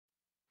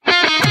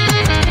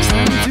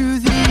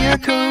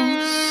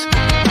echoes.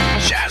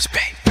 Shadows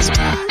paint the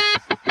sky.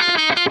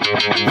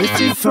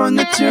 Lifted from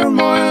the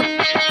turmoil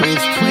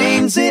with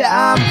flames that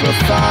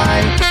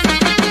amplify.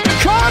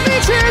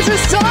 Carving tears of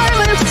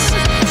silence,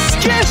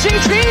 sketching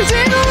dreams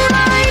in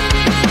rhyme.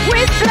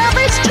 With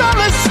every strum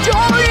a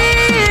story,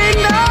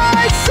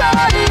 night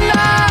on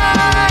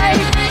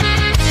night.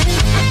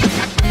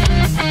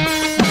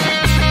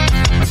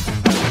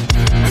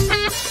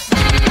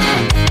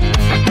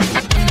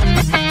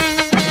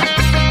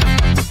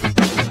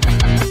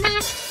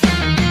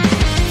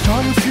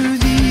 Falling through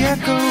the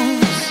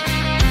echoes,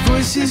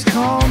 voices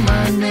call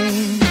my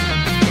name.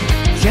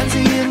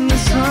 Dancing in the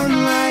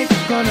sunlight,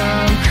 but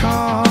I'm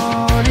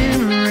caught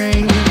in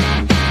rain.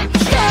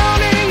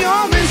 Counting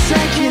all the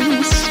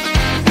seconds,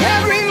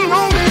 every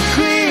moment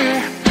clear.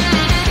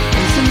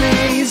 It's a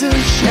maze of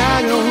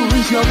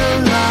shadows, you're the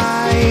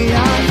light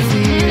I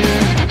fear.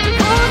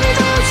 Only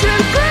those who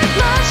break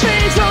my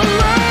chains are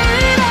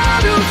learning how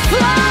to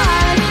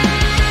fly.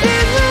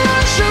 In the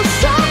rush of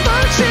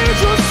summer, chains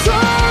will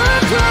soar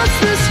across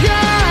the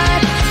sky.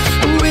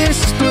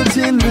 Whispers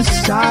in the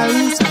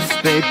silence,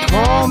 they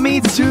pull me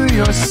to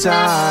your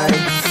side.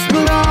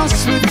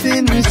 Lost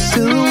within the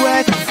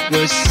silhouette,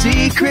 your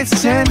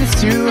secrets tend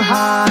to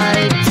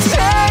hide.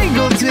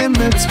 Tangled in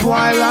the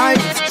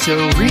twilight,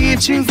 still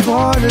reaching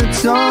for the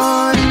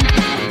dawn.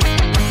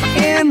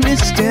 In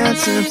this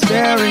dance of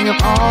staring,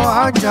 all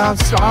our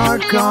doubts are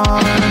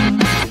gone.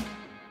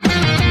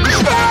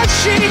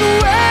 Crashing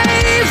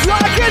waves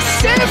like a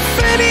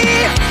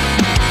symphony,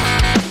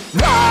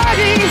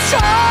 riding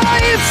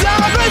tides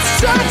of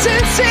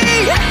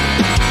uncertainty.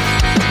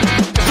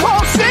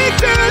 Pulsing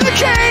through the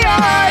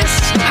chaos,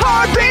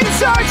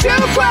 heartbeats are to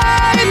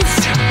blend.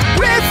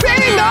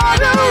 Ripping on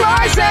the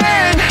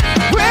horizon,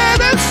 where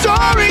the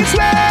stories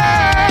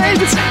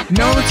end.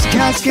 Notes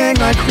cascade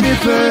like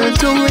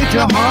rivers, only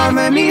the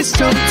harmony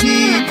so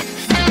deep.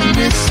 In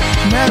this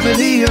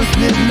melody of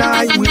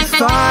midnight, we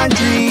find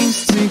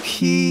dreams to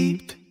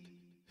keep.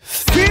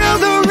 Feel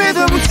the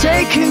rhythm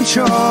take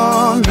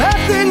control, let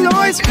the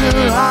noise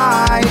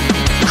collide.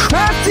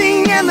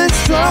 Crafting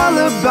endless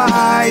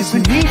lullabies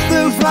beneath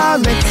the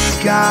violet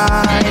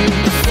sky.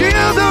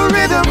 Feel the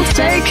rhythm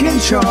take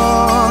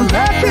control,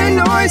 let the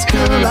noise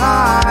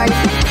collide.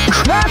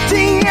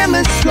 Crafting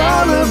endless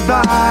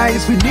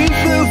lullabies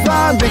beneath the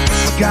violet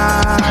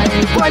sky.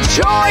 What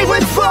joy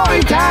with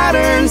flowing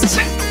patterns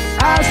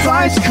as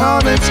life's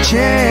colors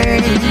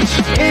change.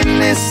 In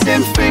this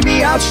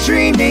symphony of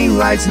streaming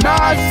lights,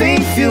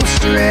 nothing feels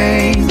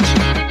strange.